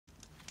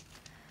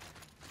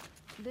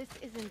This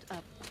isn't a...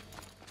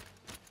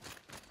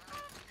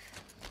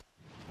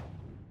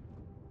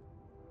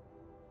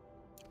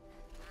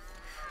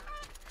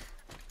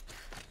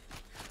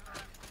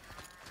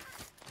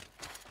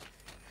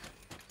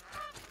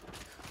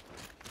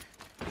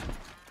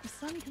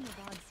 Some can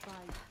avoid spies.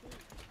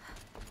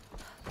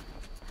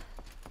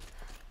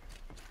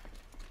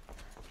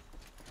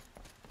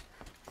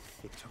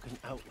 It took an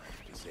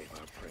outlander to save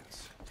our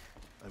prince.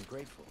 I'm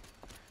grateful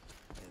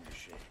and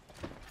ashamed.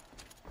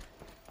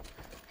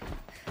 I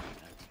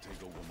had to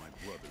take over my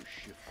brother's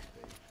shift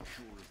today,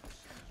 sure as the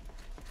sun.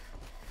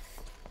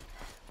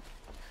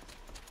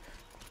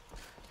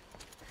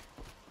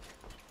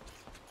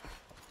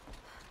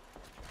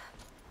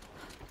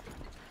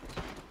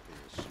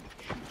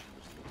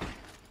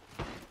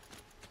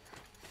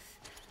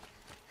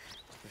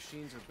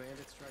 Machines or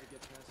bandits try to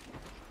get past me?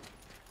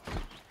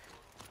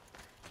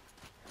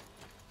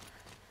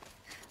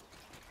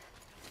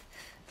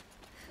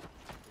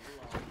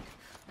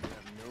 You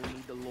have no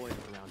need to loiter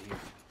around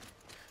here.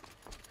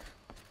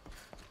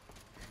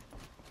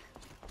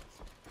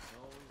 It's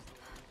always the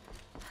way.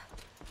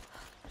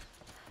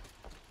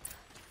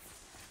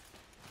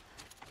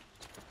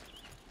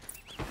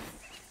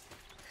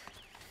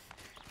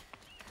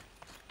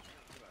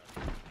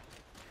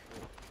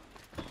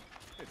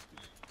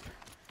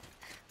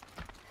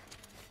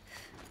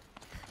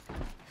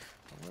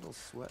 A little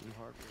sweat and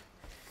hard work.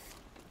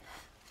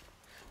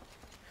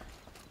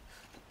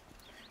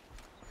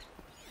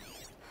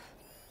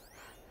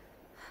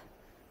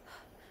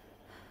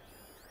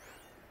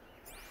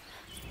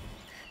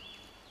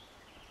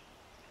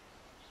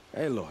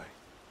 Aloy,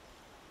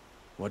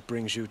 what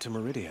brings you to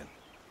Meridian?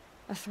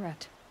 A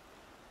threat.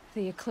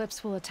 The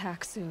Eclipse will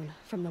attack soon,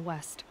 from the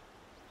west,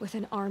 with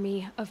an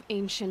army of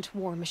ancient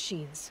war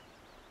machines.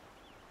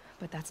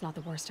 But that's not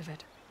the worst of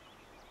it.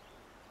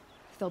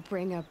 They'll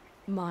bring a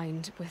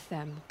mind with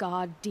them,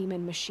 god,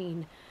 demon,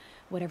 machine,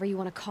 whatever you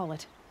want to call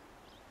it.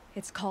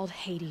 It's called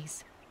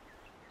Hades.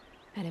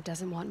 And it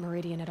doesn't want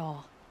Meridian at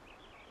all.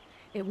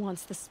 It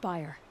wants the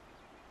Spire.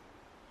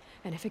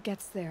 And if it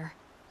gets there,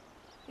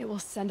 it will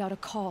send out a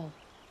call,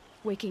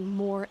 waking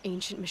more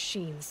ancient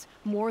machines,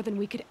 more than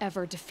we could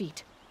ever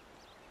defeat.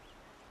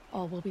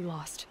 All will be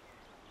lost.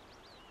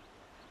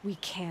 We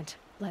can't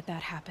let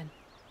that happen.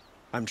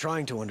 I'm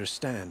trying to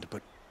understand,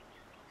 but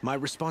my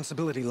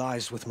responsibility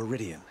lies with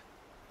Meridian.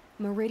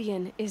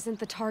 Meridian isn't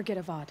the target,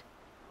 Avad.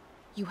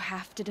 You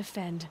have to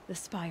defend the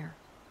Spire.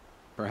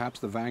 Perhaps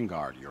the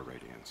Vanguard, Your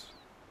Radiance.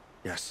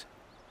 Yes.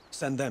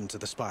 Send them to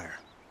the Spire.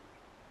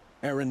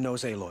 Eren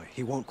knows Aloy.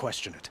 He won't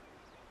question it.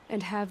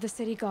 And have the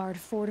City Guard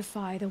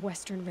fortify the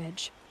Western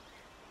Ridge.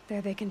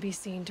 There they can be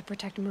seen to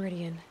protect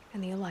Meridian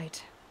and the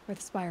Elite, where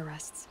the Spire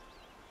rests.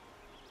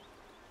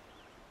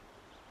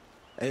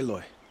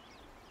 Aloy,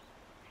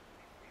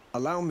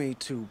 allow me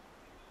to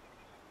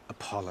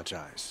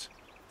apologize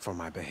for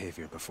my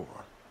behavior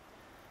before.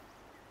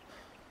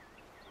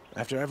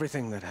 After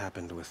everything that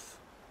happened with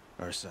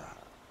Ursa,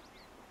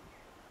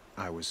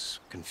 I was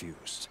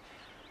confused.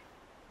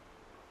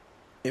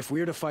 If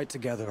we're to fight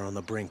together on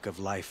the brink of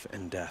life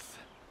and death,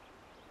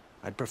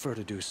 I'd prefer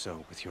to do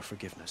so with your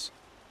forgiveness.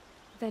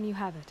 Then you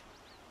have it.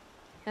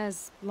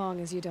 As long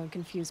as you don't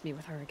confuse me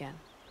with her again.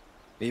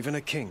 Even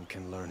a king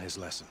can learn his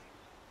lesson.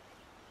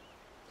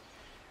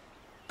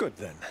 Good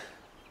then.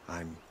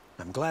 I'm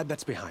glad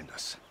that's behind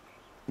us.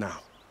 Now,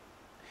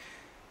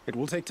 it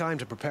will take time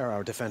to prepare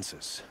our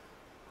defenses.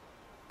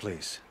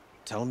 Please,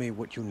 tell me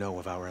what you know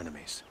of our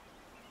enemies.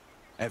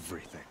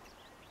 Everything.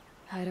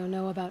 I don't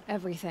know about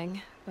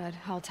everything, but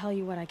I'll tell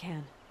you what I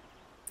can.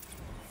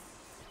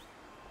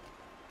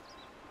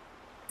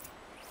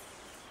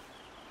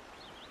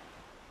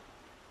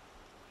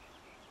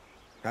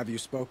 Have you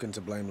spoken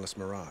to Blameless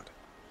Maraud?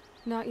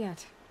 Not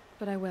yet,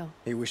 but I will.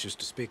 He wishes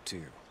to speak to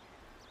you.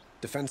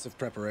 Defensive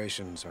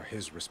preparations are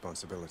his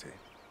responsibility.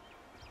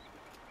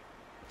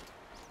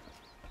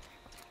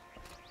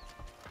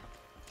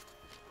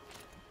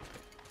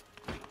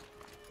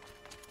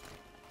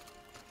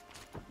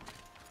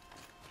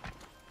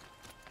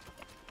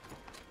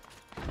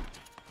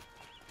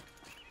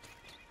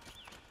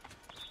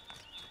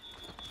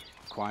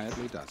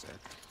 Quietly does it.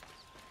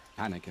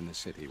 Panic in the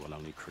city will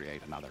only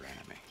create another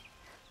enemy.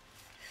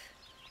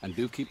 And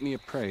do keep me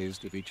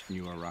appraised of each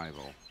new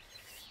arrival.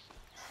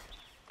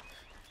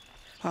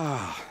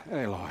 Ah,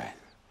 Aloy.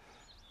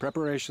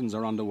 Preparations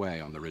are underway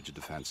on the ridge of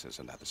defenses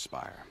and at the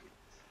Spire.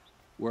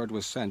 Word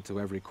was sent to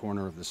every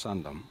corner of the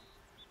Sundom.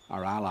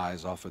 Our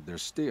allies offered their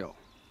steel.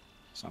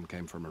 Some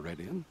came for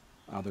Meridian,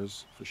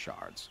 others for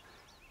shards.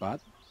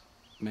 But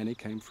many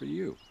came for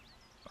you,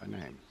 by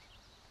name.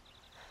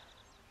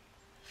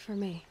 For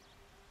me.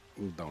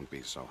 Don't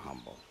be so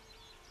humble.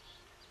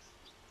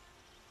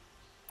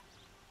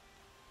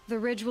 The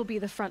ridge will be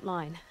the front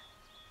line.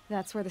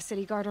 That's where the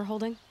City Guard are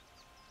holding?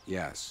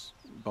 Yes,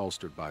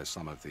 bolstered by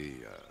some of the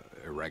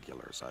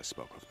irregulars I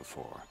spoke of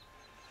before.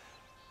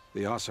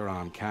 The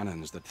Oseram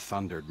cannons that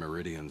thundered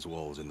Meridian's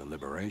walls in the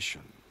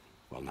Liberation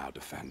will now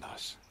defend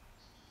us.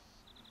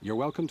 You're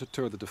welcome to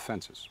tour the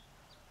defenses.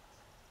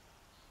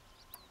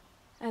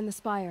 And the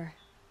Spire.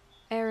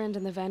 Erend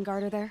and the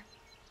Vanguard are there?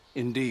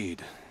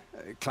 Indeed.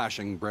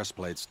 Clashing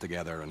breastplates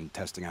together and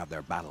testing out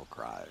their battle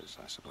cries,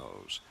 I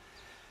suppose.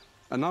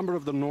 A number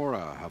of the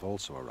Nora have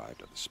also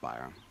arrived at the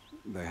Spire.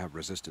 They have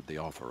resisted the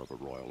offer of a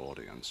royal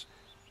audience.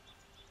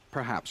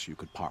 Perhaps you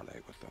could parley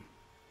with them.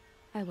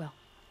 I will.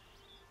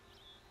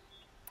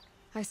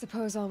 I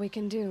suppose all we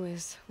can do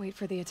is wait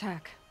for the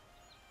attack.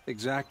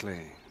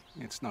 Exactly.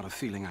 It's not a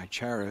feeling I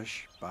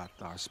cherish, but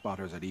our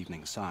spotters at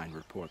Evening Sign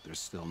report there's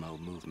still no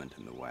movement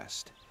in the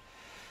west.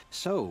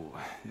 So,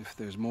 if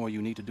there's more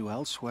you need to do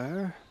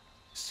elsewhere,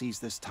 seize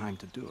this time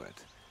to do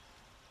it.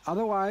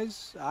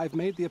 Otherwise, I've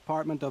made the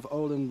apartment of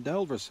Olin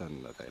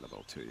Delverson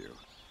available to you.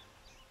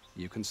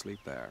 You can sleep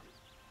there,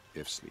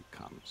 if sleep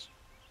comes.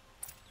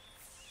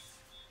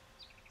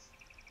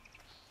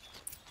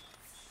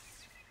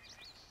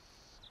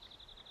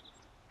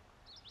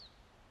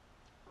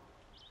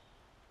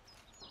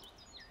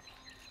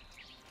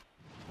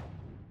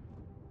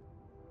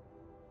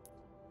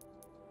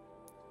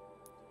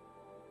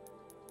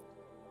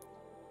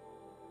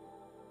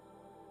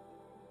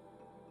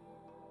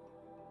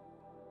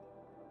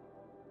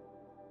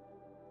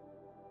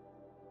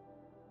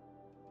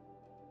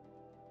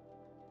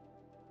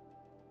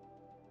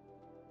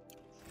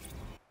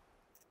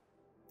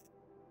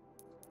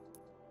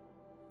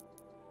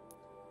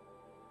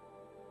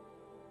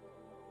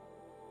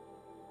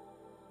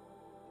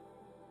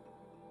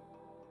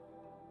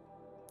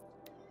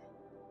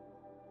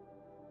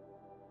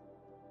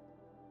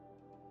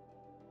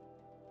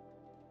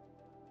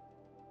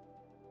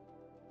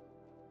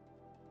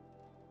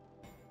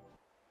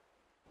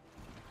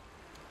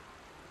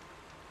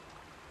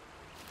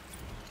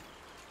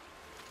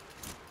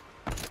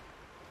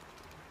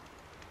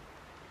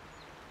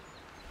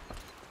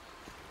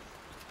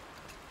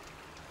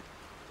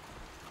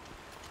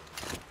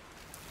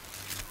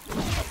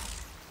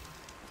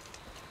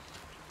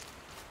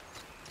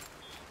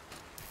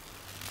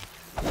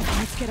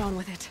 Let's get on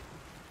with it.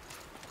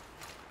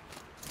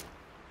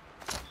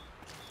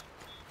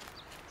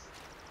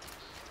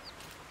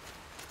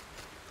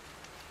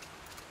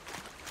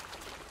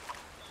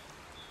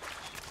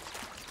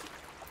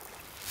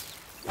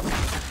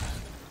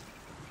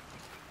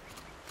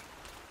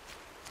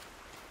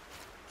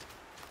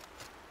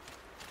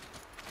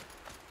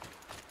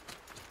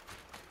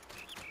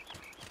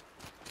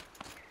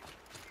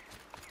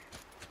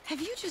 Have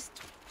you just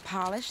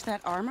polished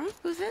that armor,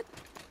 Uzit?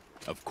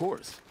 Of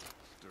course.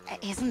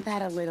 Isn't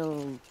that a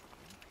little...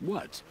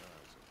 What?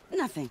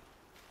 Nothing.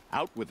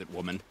 Out with it,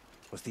 woman.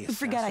 Was the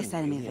Forget I assassin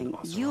said really anything. an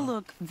Oseram? You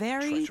look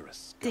very Treacherous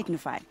scum.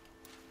 dignified.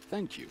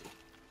 Thank you.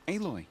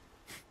 Aloy,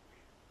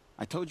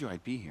 I told you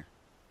I'd be here.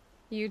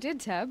 You did,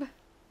 Teb.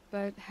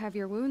 But have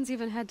your wounds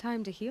even had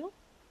time to heal?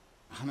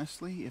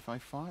 Honestly, if I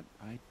fought,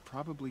 I'd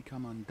probably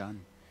come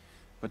undone.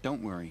 But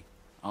don't worry,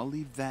 I'll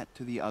leave that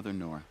to the other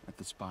Nora at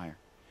the Spire.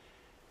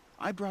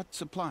 I brought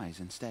supplies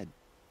instead.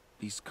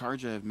 These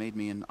Karja have made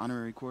me an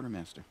honorary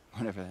quartermaster,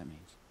 whatever that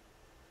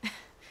means.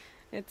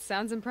 It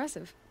sounds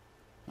impressive.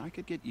 I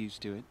could get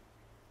used to it.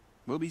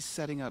 We'll be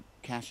setting up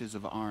caches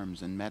of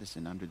arms and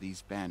medicine under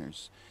these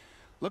banners.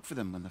 Look for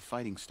them when the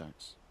fighting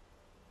starts.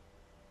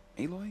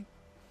 Aloy,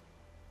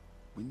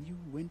 when you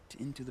went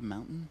into the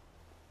mountain,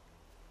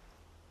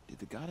 did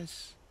the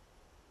goddess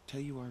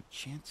tell you our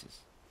chances?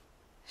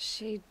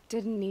 She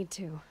didn't need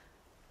to.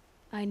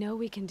 I know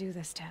we can do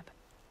this, Teb.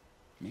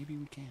 Maybe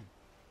we can.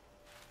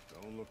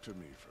 Don't look to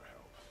me for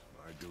help.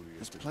 My duty is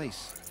This to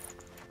place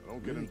guide. I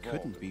don't get really involved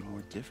couldn't in be more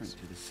politics. different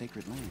to the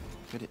sacred land,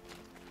 could it?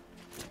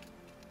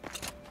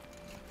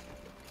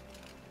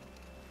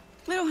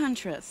 Little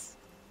Huntress,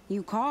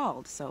 you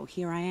called, so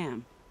here I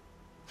am.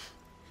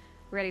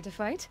 Ready to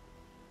fight?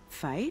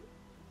 Fight?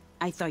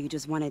 I thought you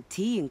just wanted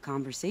tea and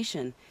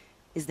conversation.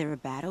 Is there a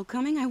battle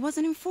coming? I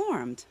wasn't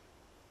informed.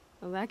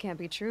 Well, that can't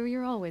be true.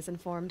 You're always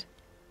informed.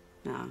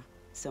 Ah,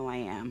 so I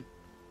am.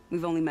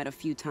 We've only met a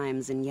few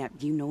times, and yet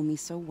you know me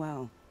so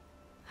well.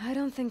 I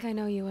don't think I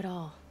know you at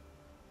all.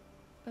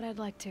 But I'd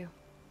like to.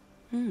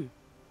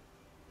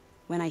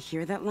 When I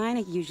hear that line,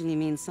 it usually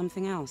means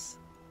something else.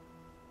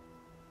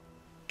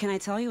 Can I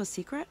tell you a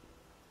secret?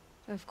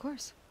 Of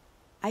course.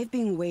 I've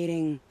been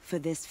waiting for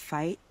this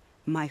fight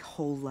my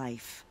whole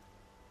life.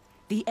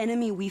 The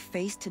enemy we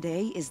face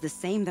today is the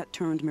same that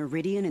turned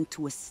Meridian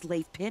into a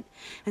slave pit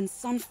and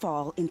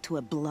Sunfall into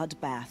a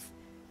bloodbath.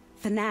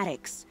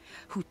 Fanatics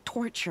who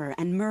torture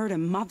and murder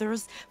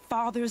mothers,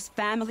 fathers,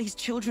 families,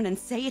 children, and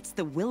say it's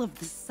the will of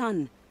the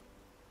sun.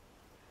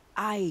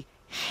 I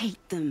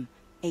hate them,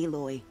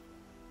 Aloy.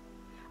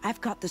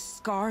 I've got the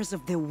scars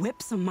of their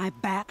whips on my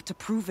back to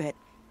prove it.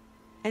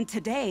 And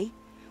today,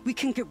 we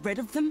can get rid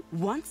of them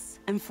once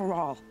and for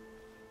all.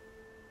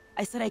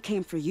 I said I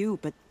came for you,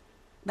 but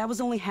that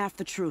was only half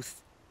the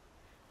truth.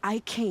 I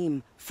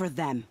came for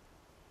them.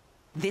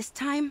 This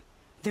time,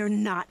 they're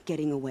not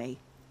getting away.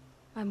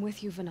 I'm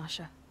with you,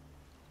 Vanasha.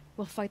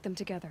 We'll fight them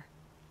together.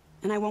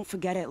 And I won't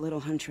forget it, little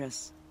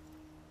Huntress.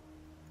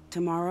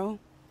 Tomorrow,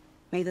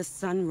 may the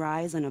sun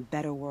rise in a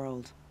better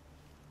world.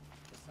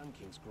 The Sun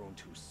King's grown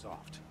too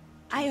soft.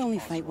 I only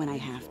fight when I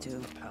have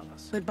to.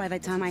 But by the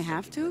time I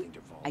have to,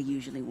 I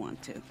usually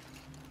want to.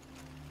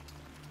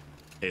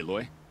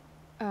 Aloy?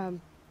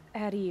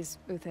 At ease,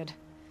 Uthid.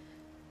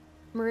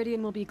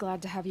 Meridian will be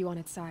glad to have you on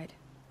its side.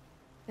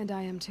 And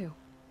I am too.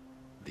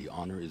 The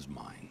honor is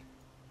mine.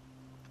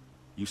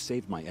 You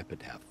saved my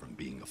epitaph from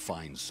being a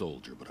fine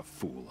soldier, but a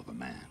fool of a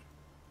man.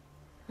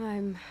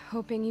 I'm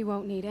hoping you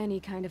won't need any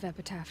kind of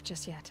epitaph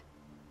just yet.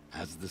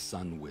 As the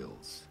sun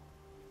wills.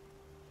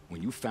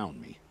 When you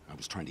found me, I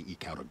was trying to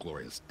eke out a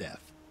glorious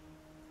death.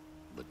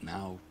 But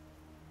now,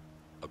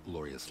 a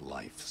glorious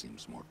life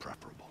seems more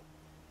preferable.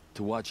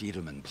 To watch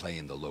Itamen play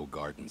in the low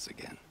gardens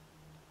again.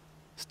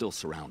 Still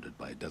surrounded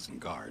by a dozen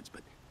guards,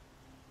 but...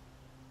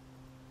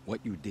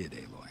 what you did,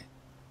 Aloy,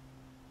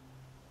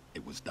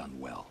 it was done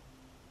well.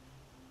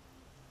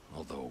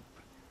 Although,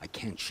 I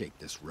can't shake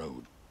this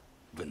road,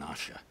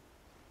 Vanasha.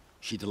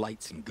 She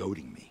delights in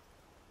goading me.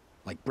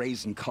 Like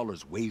brazen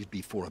colors waved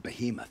before a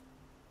behemoth.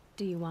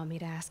 Do you want me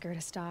to ask her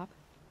to stop?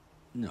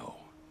 No.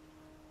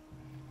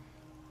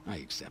 I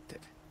accept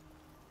it.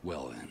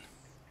 Well then.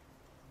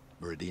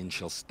 Meridian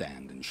shall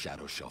stand and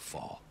shadow shall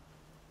fall.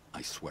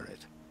 I swear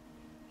it.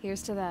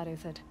 Here's to that,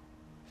 Uthid.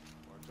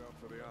 Watch out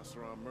for the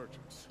Oseram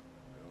merchants.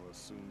 They'll as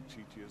soon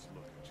Chichia's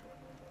look at you.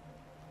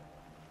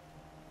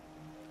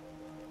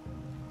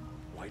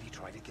 Why'd he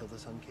try to kill the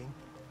Sun King?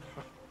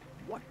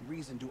 What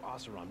reason do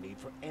Oseram need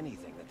for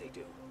anything that they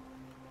do?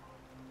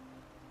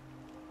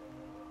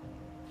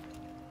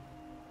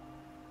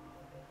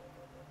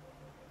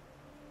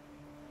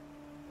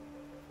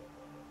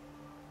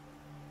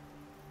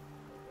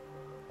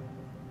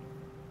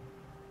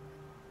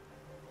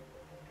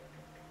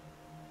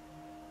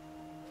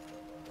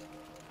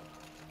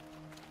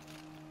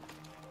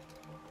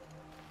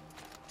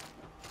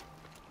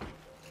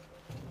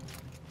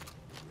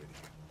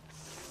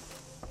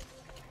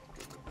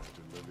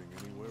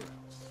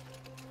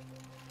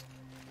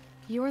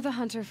 You're the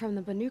hunter from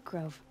the Banuk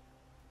Grove.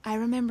 I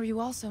remember you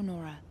also,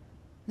 Nora.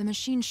 The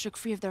machines shook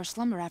free of their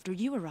slumber after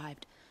you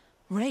arrived.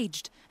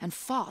 Raged and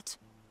fought.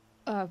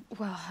 Well,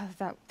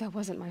 that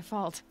wasn't my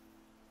fault.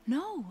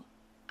 No,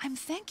 I'm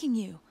thanking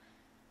you.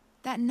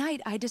 That night,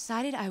 I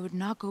decided I would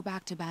not go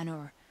back to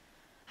Banur.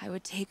 I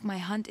would take my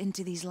hunt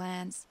into these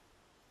lands.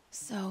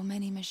 So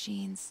many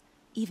machines,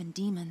 even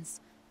demons.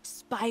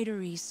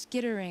 Spidery,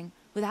 skittering,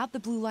 without the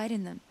blue light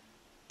in them.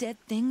 Dead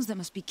things that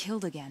must be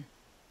killed again.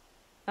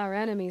 Our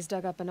enemies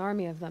dug up an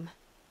army of them.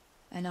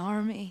 An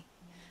army?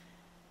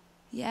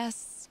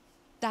 Yes,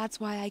 that's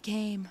why I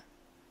came.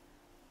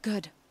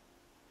 Good.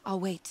 I'll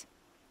wait.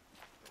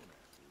 Don't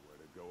ask me where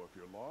to go if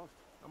you're lost.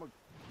 I'm a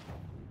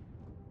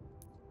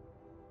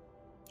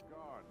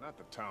guard, not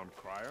the town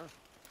crier.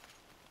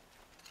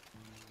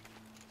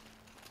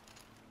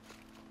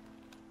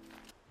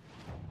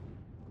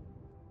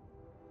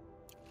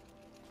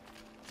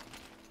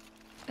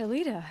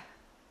 Elita,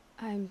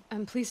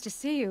 I'm pleased to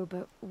see you,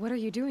 but what are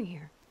you doing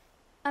here?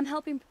 I'm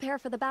helping prepare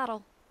for the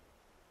battle.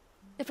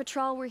 If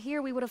Atral were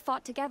here, we would have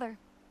fought together.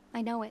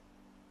 I know it.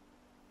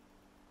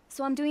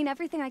 So I'm doing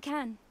everything I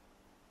can.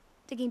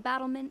 Digging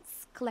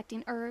battlements,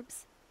 collecting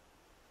herbs.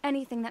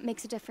 Anything that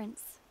makes a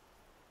difference.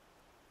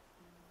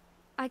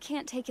 I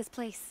can't take his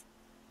place.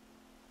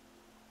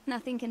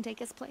 Nothing can take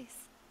his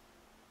place.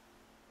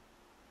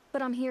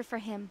 But I'm here for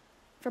him.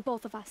 For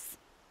both of us.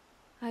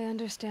 I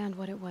understand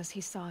what it was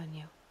he saw in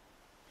you.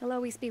 He'll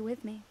always be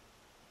with me.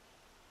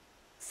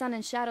 Sun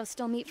and shadow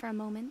still meet for a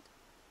moment.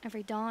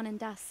 Every dawn and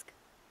dusk.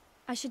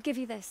 I should give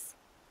you this.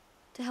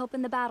 To help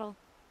in the battle.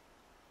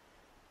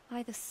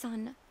 By the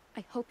sun,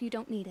 I hope you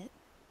don't need it.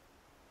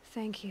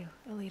 Thank you,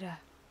 Elita.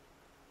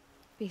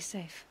 Be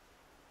safe.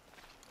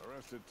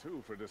 Arrested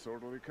too for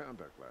disorderly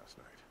conduct last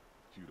night.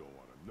 You don't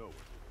want to know what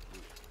you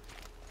do.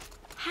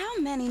 How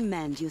many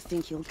men do you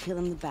think you'll kill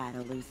in the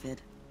battle, Uthid?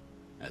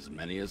 As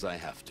many as I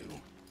have to.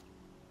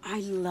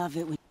 I love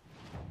it when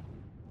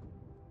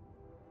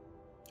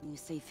you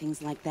say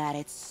things like that.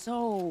 It's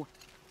so...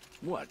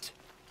 What?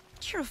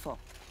 cheerful.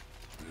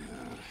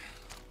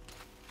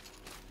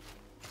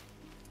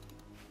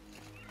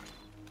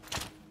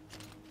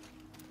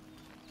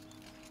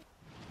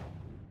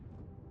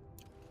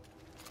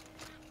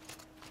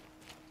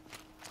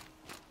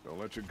 Don't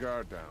let your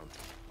guard down.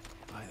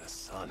 By the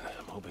sun,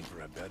 I'm hoping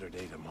for a better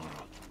day tomorrow.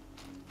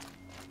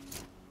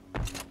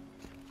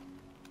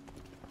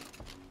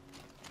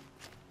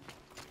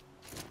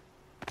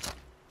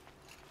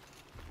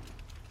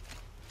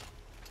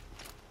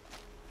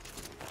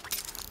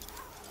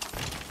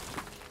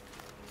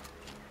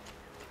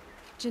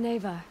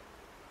 Geneva,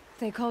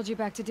 they called you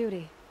back to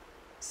duty.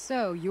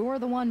 So, you're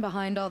the one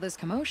behind all this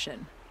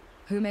commotion?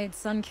 Who made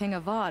Sun King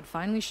Avad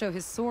finally show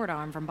his sword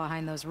arm from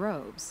behind those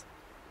robes?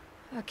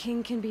 A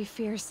king can be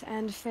fierce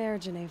and fair,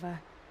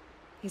 Geneva.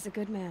 He's a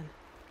good man.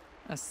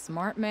 A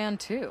smart man,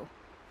 too.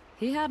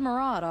 He had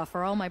Murad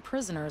offer all my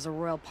prisoners a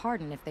royal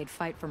pardon if they'd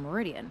fight for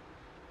Meridian.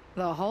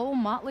 The whole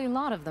motley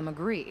lot of them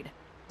agreed.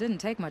 Didn't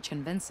take much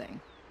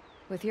convincing.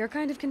 With your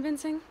kind of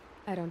convincing,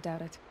 I don't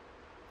doubt it.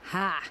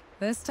 Ha!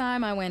 This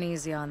time I went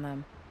easy on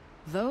them.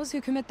 Those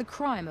who commit the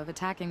crime of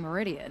attacking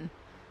Meridian,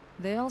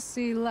 they'll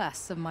see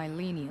less of my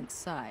lenient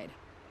side.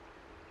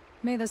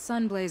 May the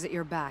sun blaze at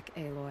your back,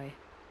 Aloy.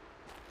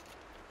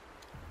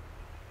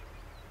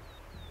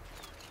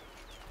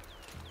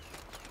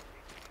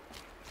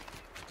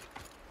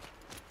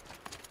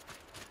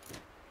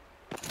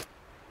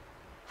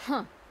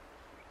 Huh.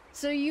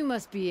 So you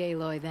must be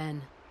Aloy,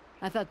 then.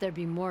 I thought there'd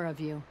be more of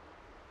you.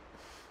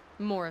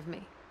 More of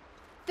me.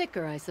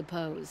 Thicker, I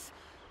suppose.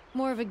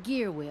 More of a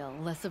gear wheel,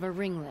 less of a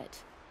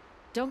ringlet.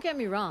 Don't get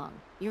me wrong,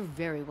 you're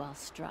very well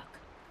struck.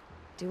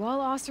 Do all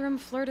Oseram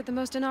flirt at the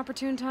most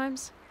inopportune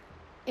times?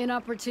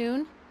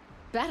 Inopportune?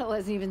 Battle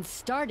hasn't even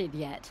started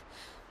yet.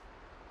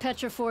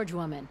 Petra Forge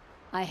woman.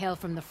 I hail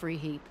from the Free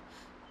Heap.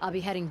 I'll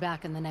be heading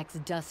back in the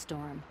next dust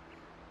storm.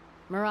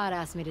 Murad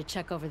asked me to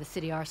check over the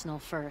city arsenal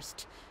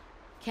first.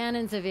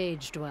 Cannons have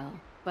aged well,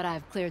 but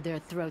I've cleared their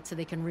throats so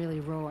they can really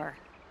roar.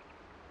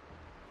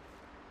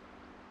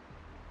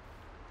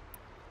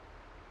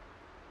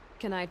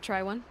 Can I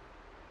try one?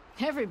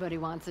 Everybody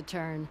wants a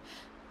turn.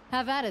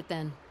 Have at it,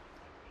 then.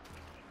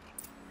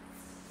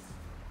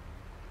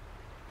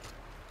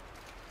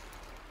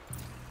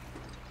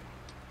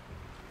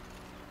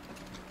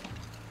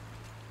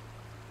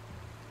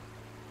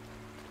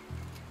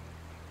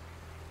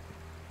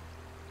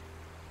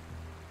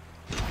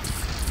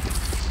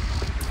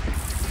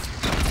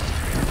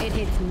 It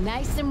hits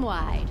nice and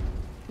wide.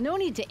 No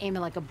need to aim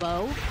it like a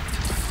bow.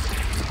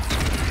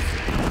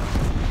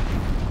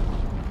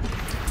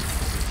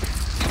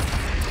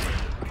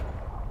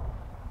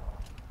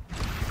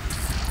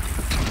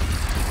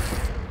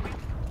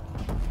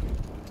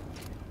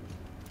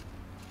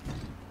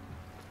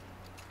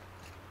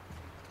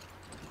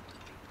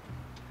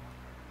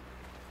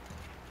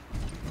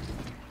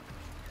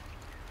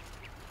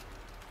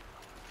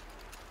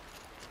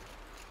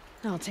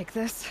 I'll take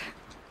this.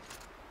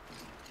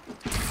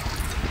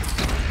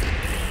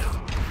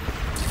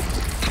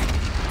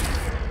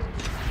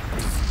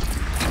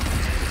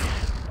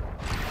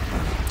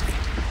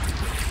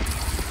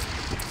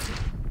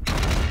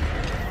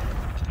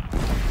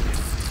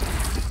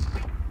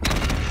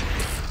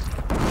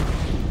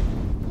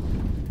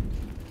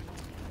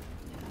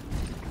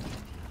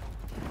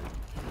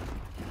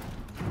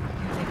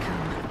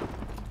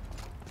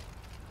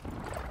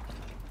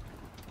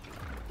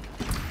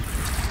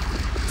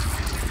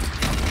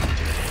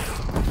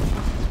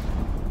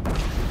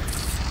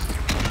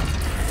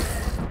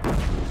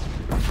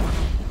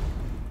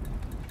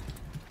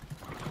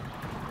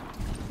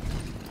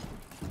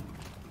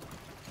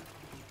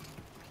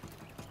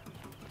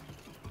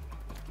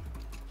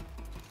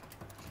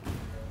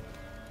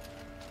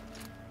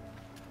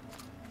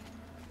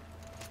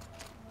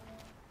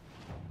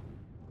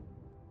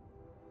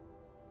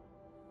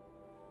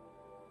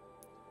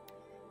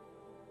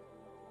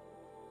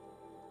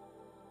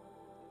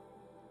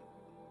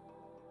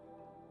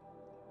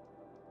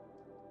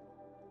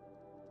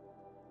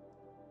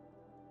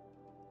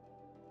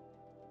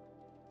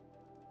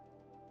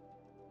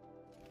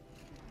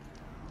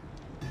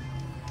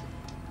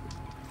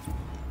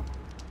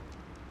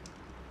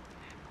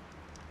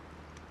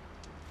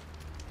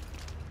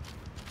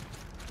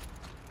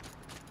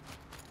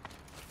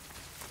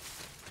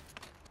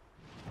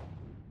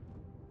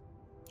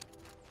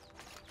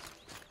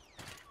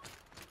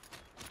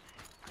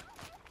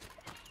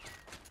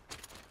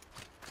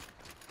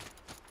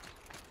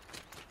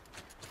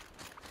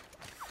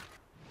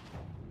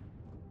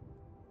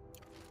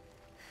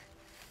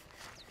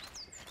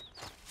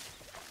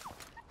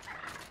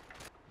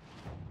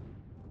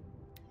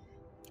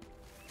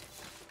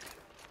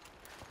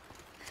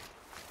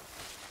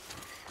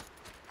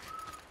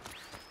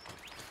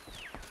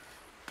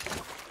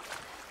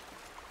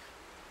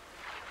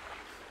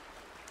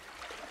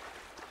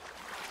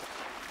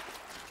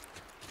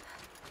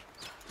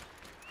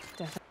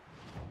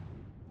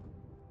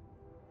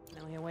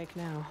 Definitely awake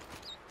now.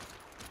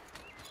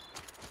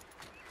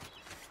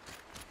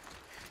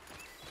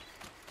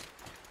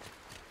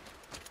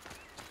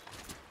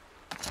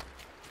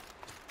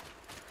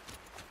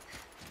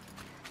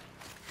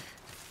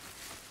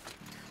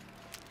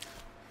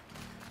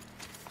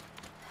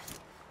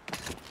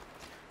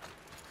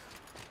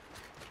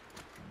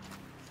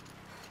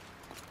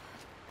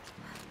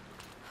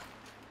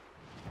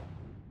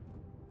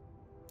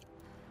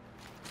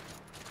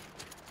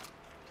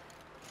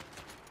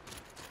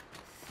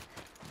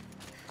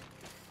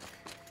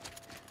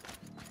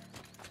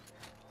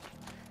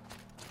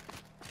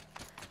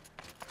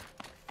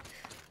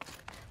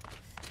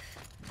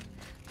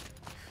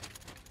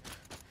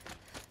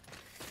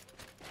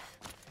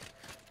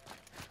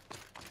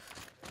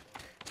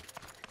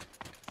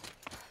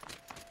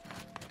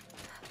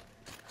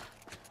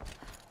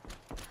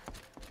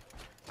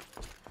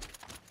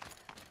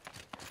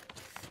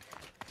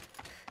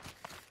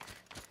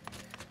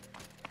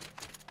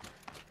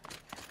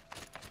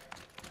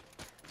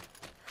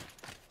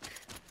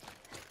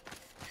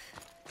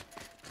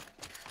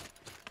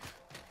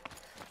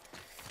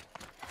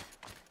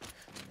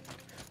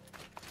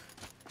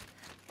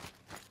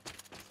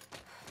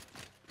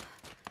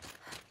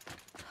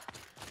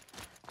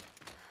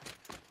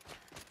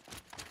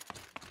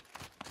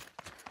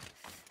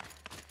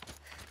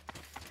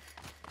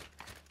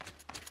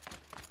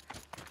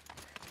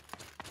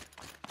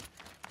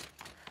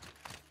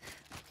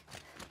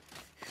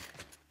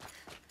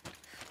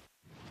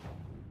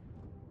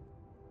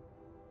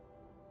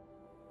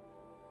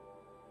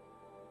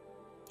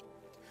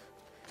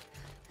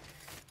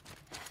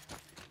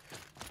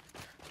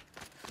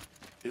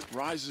 It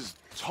rises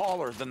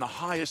taller than the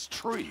highest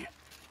tree.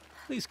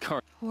 These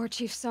car... War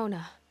Chief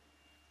Sona.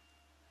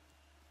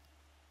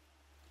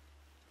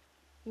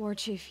 War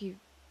Chief,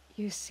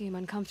 you seem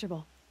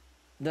uncomfortable.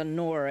 The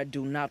Nora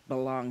do not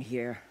belong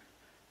here.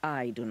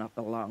 I do not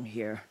belong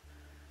here.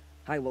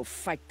 I will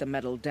fight the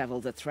metal devil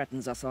that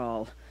threatens us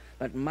all,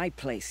 but my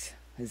place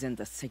is in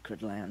the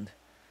sacred land.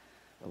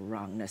 The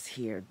wrongness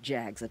here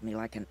jags at me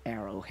like an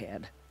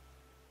arrowhead.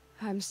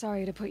 I'm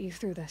sorry to put you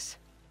through this.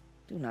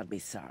 Do not be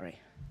sorry.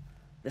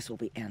 This will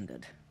be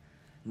ended.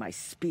 My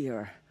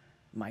spear,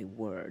 my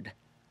word.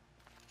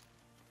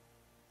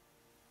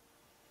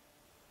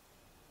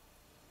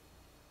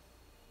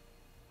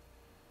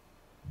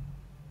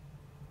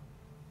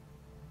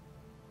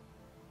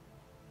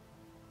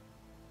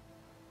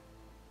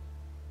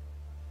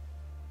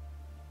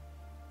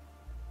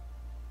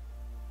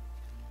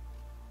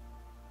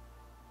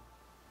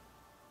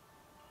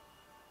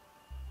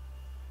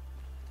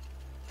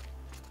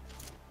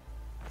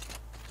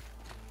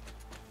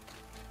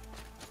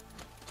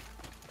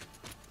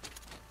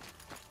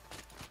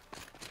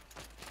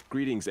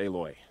 Greetings,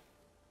 Aloy.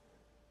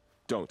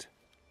 Don't.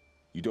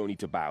 You don't need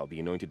to bow. The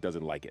Anointed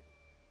doesn't like it.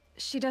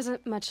 She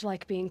doesn't much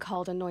like being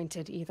called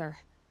Anointed, either.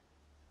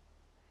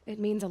 It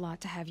means a lot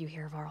to have you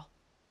here, Varl.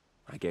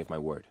 I gave my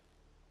word.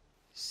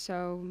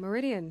 So,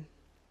 Meridian,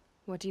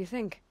 what do you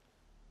think?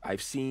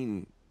 I've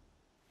seen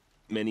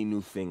many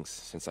new things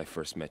since I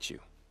first met you.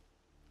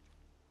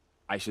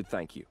 I should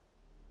thank you.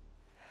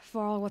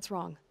 Varl, what's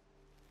wrong?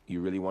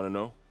 You really want to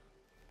know?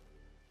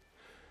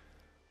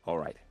 All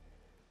right.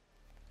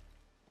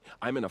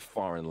 I'm in a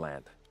foreign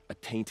land, a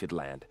tainted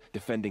land,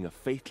 defending a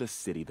faithless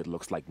city that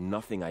looks like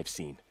nothing I've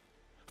seen.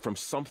 From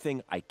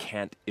something I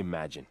can't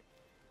imagine.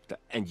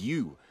 And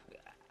you,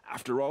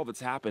 after all that's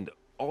happened,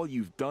 all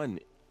you've done,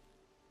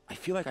 I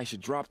feel like I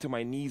should drop to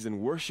my knees and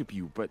worship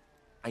you, but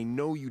I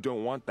know you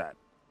don't want that.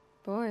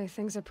 Boy,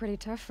 things are pretty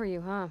tough for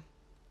you, huh?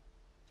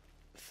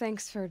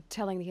 Thanks for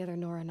telling the other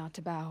Nora not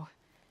to bow.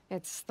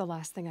 It's the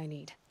last thing I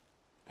need.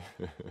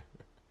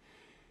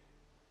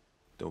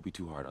 Don't be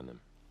too hard on them.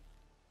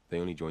 They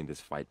only joined this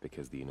fight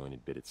because the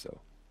Anointed bid it so.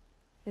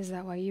 Is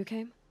that why you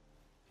came?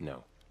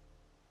 No.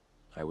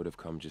 I would have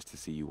come just to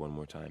see you one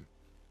more time.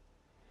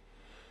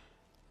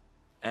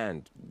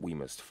 And we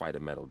must fight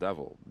a metal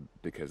devil,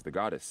 because the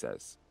goddess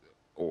says.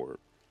 Or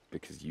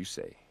because you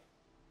say.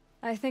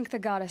 I think the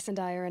goddess and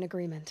I are in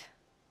agreement.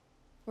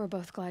 We're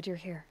both glad you're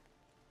here.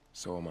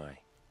 So am I.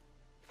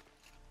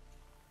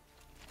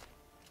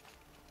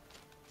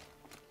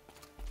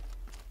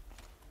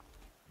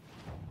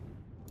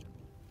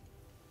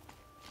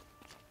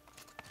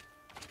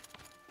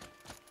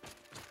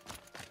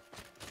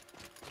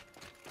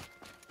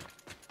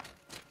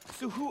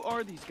 So who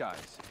are these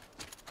guys?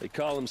 They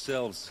call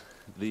themselves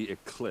the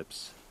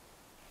Eclipse.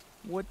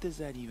 What does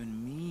that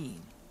even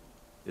mean?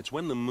 It's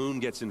when the moon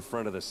gets in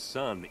front of the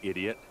sun,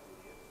 idiot.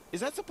 Is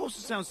that supposed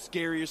to sound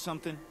scary or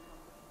something?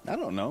 I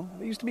don't know.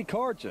 They used to be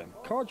Carja.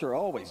 Carja are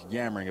always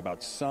yammering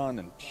about sun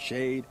and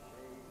shade.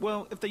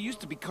 Well, if they used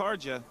to be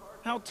Carja,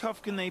 how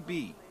tough can they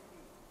be?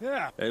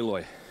 Yeah.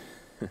 Aloy.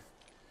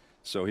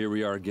 So here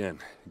we are again,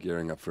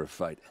 gearing up for a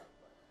fight.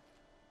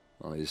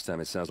 Only this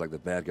time it sounds like the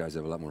bad guys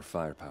have a lot more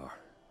firepower.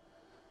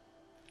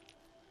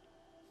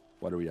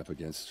 What are we up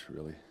against,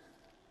 really?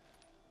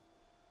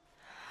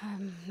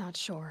 I'm not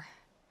sure.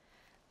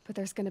 But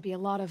there's gonna be a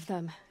lot of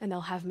them, and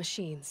they'll have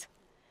machines.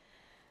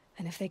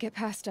 And if they get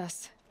past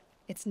us,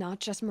 it's not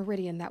just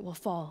Meridian that will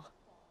fall.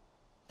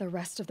 The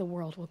rest of the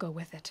world will go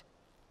with it.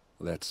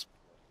 That's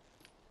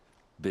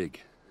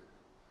big.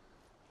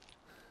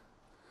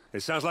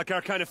 It sounds like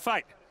our kind of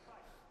fight.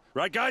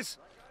 Right, guys?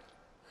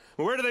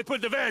 Well, where do they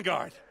put the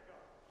Vanguard?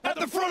 At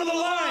the front of the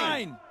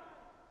line!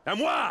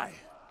 And why?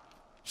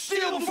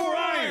 Steel before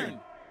iron!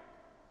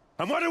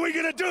 And what are we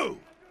gonna do?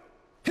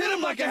 Hit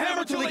them like a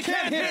hammer till they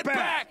can't hit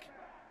back!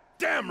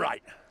 Damn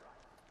right!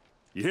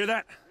 You hear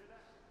that?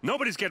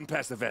 Nobody's getting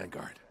past the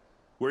Vanguard.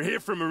 We're here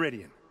for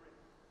Meridian.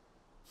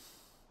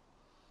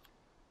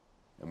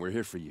 And we're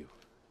here for you.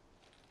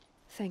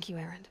 Thank you,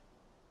 Erend.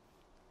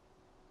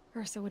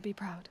 Ursa would be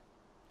proud.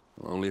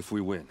 Only if we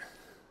win.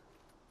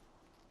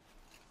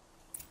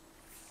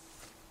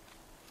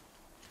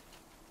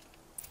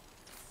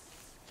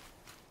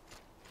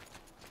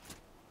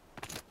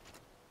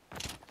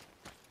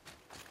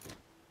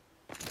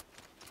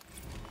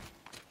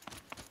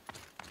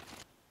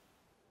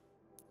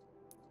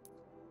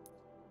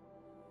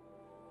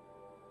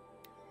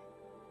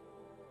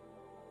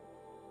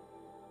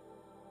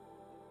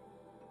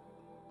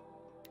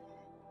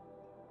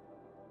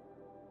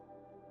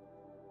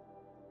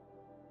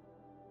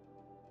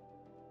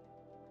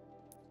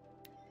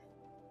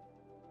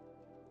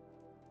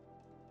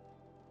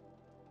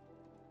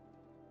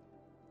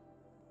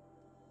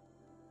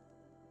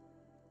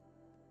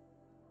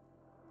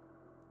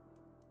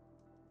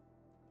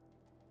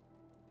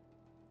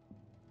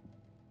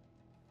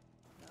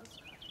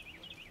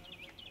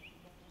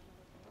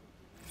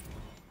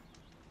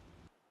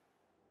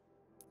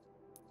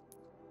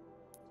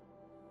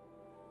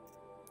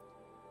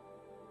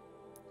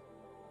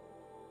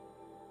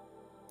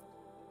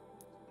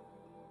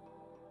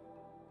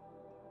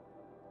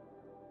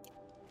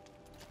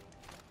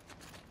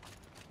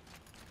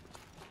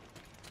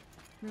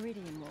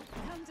 Meridian will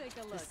Come take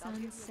a look. The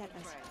sun set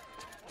us.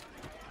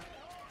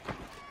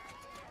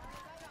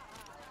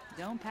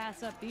 Don't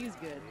pass up these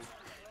goods.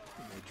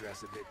 You may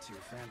dress a bit too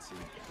fancy.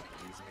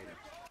 He's made of...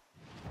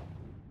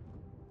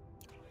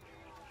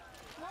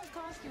 Won't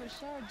cost you a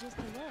shard just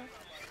to look.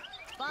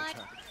 But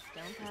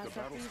don't pass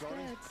up these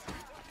goods.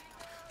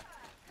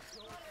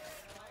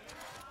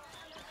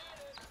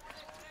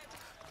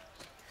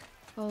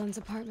 Boland's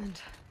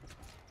apartment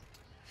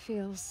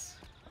feels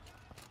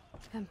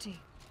empty.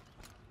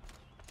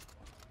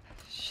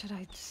 Should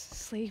I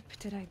sleep?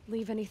 Did I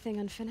leave anything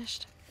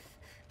unfinished?